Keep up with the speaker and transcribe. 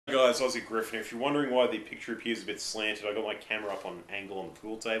guys, Aussie Griffin. If you're wondering why the picture appears a bit slanted, I got my camera up on an angle on the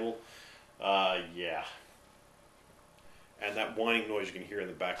pool table. Yeah. And that whining noise you can hear in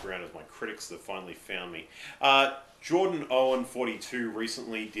the background is my critics that finally found me. Jordan Owen 42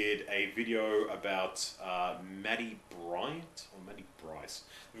 recently did a video about Maddie Bryant, or Maddie Bryce.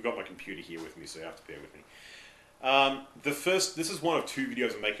 I've got my computer here with me, so you have to bear with me. This is one of two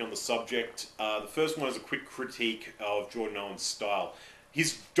videos I'm making on the subject. The first one is a quick critique of Jordan Owen's style.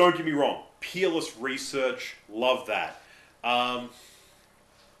 Don't get me wrong, peerless research, love that. I've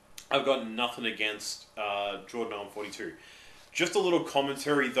got nothing against Jordan Owen 42. Just a little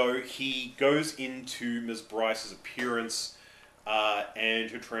commentary though, he goes into Ms. Bryce's appearance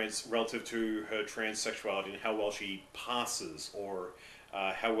and her relative to her transsexuality and how well she passes, or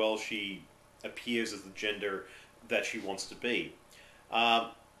how well she appears as the gender that she wants to be.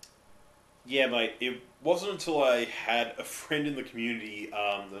 Yeah, mate, it wasn't until I had a friend in the community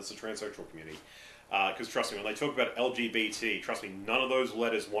that's the transsexual community, because trust me, when they talk about LGBT, trust me, none of those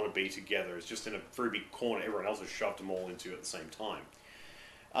letters want to be together. It's just in a very big corner. Everyone else has shoved them all into at the same time.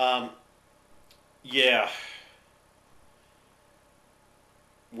 Yeah.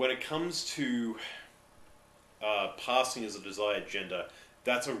 When it comes to passing as a desired gender,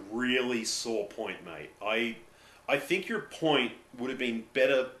 that's a really sore point, mate. I think your point would have been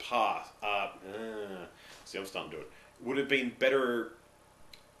better see, I'm starting to do it. Would have been better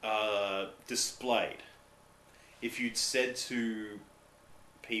displayed if you'd said to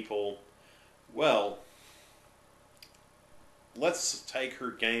people, well, let's take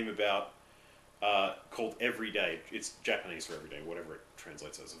her game about called Everyday. It's Japanese for everyday, whatever it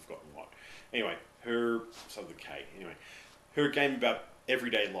translates as. I've forgotten what. Anyway, her game about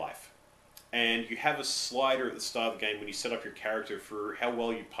everyday life. And you have a slider at the start of the game when you set up your character for how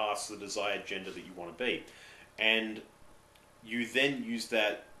well you pass the desired gender that you want to be. And you then use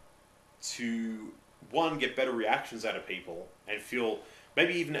that to, one, get better reactions out of people and feel,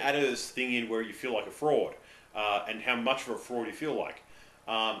 maybe even add a thing in where you feel like a fraud, and how much of a fraud you feel like,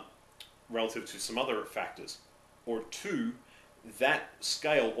 relative to some other factors. Or two, that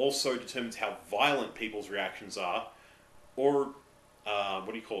scale also determines how violent people's reactions are, or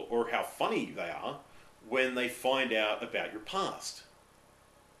or how funny they are when they find out about your past.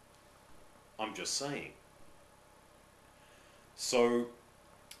 I'm just saying. So,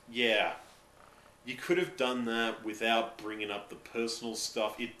 yeah, you could have done that without bringing up the personal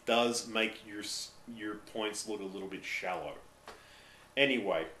stuff. It does make your points look a little bit shallow.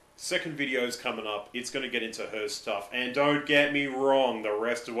 Anyway, second video is coming up. It's going to get into her stuff. And don't get me wrong, the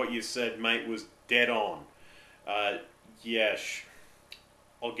rest of what you said, mate, was dead on.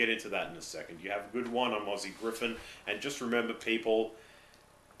 I'll get into that in a second. You have a good one. I'm Aussie Griffin. And just remember, people,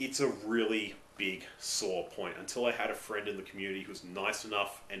 it's a really big sore point. Until I had a friend in the community who was nice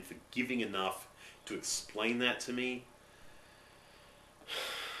enough and forgiving enough to explain that to me.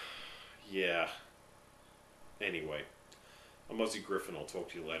 Yeah. Anyway, I'm Aussie Griffin. I'll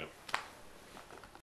talk to you later.